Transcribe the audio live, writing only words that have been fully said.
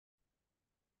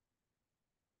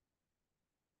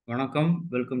வணக்கம்,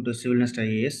 welcome to சிவில்னெஸ்ட்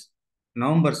IAS.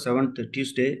 November 7th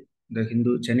Tuesday the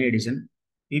Hindu Chennai edition.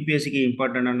 யூபிஎஸ்சிக்கு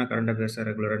இம்பார்ட்டண்டான current அஃபேர்ஸை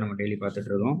ரெகுலராக நம்ம டெய்லி பார்த்துட்டு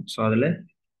இருக்கோம். ஸோ அதில்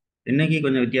இன்னைக்கு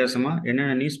கொஞ்சம் வித்தியாசமாக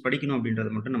என்னென்ன நியூஸ் படிக்கணும்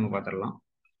அப்படின்றத மட்டும் நம்ம பார்த்துடலாம்.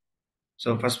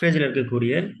 ஸோ ஃபர்ஸ்ட் பேஜில்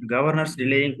இருக்கக்கூடிய கவர்னர்ஸ்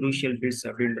டிலேயிங் க்ரூஷியல் பில்ஸ்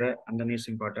அப்படின்ற அந்த நியூஸ்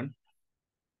இம்பார்ட்டன்ட்.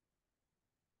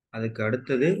 அதுக்கு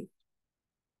அடுத்தது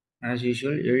ஆஸ்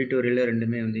யூஷுவல் எடிட்டோரியலில்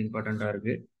ரெண்டுமே வந்து இம்பார்ட்டண்ட்டாக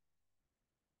இருக்குது.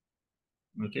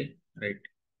 Okay, right.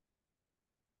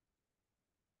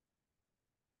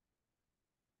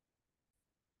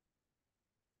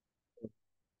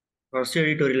 ஃபர்ஸ்ட்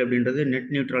எடிட்டோரியல் அப்படின்றது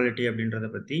நெட் நியூட்ரலிட்டி அப்படின்றத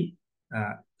பற்றி.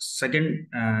 செகண்ட்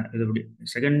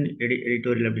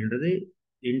எடிட்டோரியல் அப்படின்றது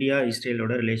இந்தியா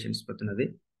இஸ்ரேலோட ரிலேஷன்ஸ் பற்றினது.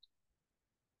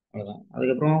 அவ்வளோதான்.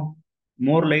 அதுக்கப்புறம்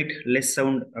மோர் லைட் லெஸ்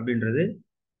சவுண்ட் அப்படின்றது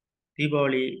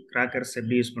தீபாவளி கிராக்கர்ஸ்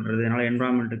எப்படி யூஸ் பண்ணுறது, அதனால்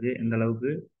என்வரான்மெண்ட்டுக்கு எந்த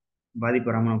அளவுக்கு பாதிப்பு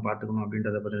வராமல் நம்ம பார்த்துக்கணும்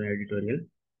அப்படின்றத பற்றின எடிட்டோரியல்,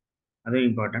 அதுவும்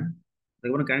இம்பார்ட்டன்ட்.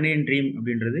 அதுக்கப்புறம் கனடியன் ட்ரீம்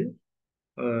அப்படின்றது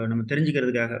நம்ம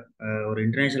தெரிஞ்சுக்கிறதுக்காக, ஒரு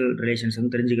இன்டர்நேஷ்னல் ரிலேஷன்ஸ்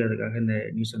வந்து தெரிஞ்சுக்கிறதுக்காக இந்த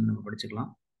நியூஸ் வந்து நம்ம படிச்சுக்கலாம்.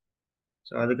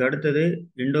 ஸோ அதுக்கு அடுத்தது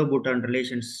இண்டோ பூட்டான்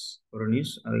ரிலேஷன்ஸ் ஒரு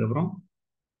நியூஸ். அதுக்கப்புறம்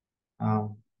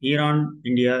ஈரான்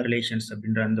இந்தியா ரிலேஷன்ஸ்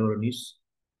அப்படின்ற அந்த ஒரு news.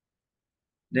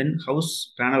 Then house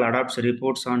panel adapts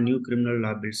reports on new criminal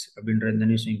law bills அப்படின்ற இந்த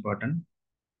நியூஸ் இம்பார்ட்டன்ட்.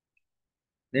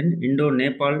 தென் இண்டோ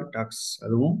நேபாள் டாக்ஸ்,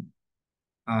 அதுவும்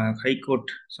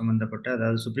ஹைகோர்ட் சம்மந்தப்பட்ட,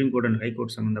 அதாவது சுப்ரீம் கோர்ட் அண்ட்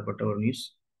ஹைகோர்ட் சம்மந்தப்பட்ட ஒரு நியூஸ்.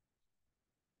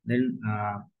 தென்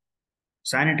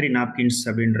சானிட்டரி நாப்கின்ஸ்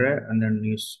அப்படின்ற அந்த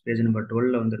நியூஸ் பேஜ் நம்பர்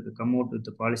 12 வந்திருக்கு. Come out with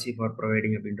policy for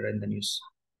providing அப்படின்ற இந்த நியூஸ்.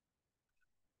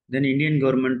 தென் இந்தியன்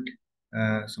கவர்மெண்ட்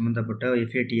சம்மந்தப்பட்ட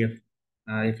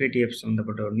எஃப்ஏடிஎஃப்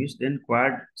சம்மந்தப்பட்ட ஒரு நியூஸ். தென்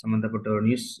குவாட் சம்மந்தப்பட்ட ஒரு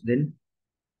news. Then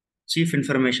chief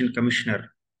information commissioner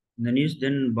இந்த நியூஸ்.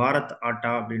 தென் பாரத்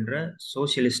ஆட்டா அப்படின்ற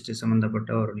சோசியலிஸ்ட்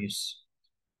சம்மந்தப்பட்ட ஒரு news.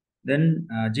 Then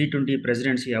G20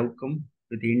 presidency outcome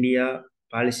with India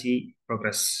policy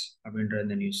progress அப்படின்ற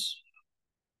இந்த நியூஸ்.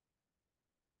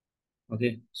 ஓகே,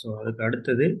 ஸோ அதுக்கு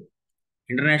அடுத்தது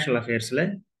இன்டர்நேஷ்னல் அஃபேர்ஸில்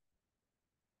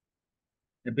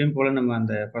எப்பயும் போல் நம்ம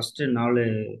அந்த ஃபஸ்ட்டு 4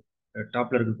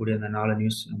 டாப்பில் இருக்கக்கூடிய அந்த 4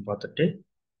 நியூஸ் நம்ம பார்த்துட்டு,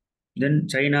 தென்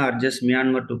China அர்ஜஸ்ட்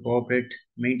Myanmar to cooperate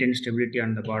maintain stability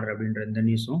on the border அப்படின்ற இந்த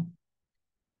நியூஸும்,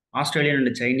 Australian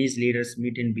and Chinese leaders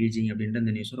meet in Beijing அப்படின்ற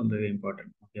இந்த நியூஸும் ரொம்பவே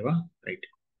இம்பார்ட்டன்ட். ஓகேவா, ரைட்.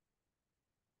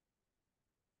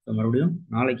 ஸோ மறுபடியும்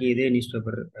நாளைக்கு இதே நியூஸ்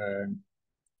பேப்பர்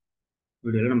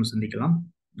வீடியோவில் நம்ம சந்திக்கலாம்.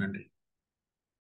 நன்றி.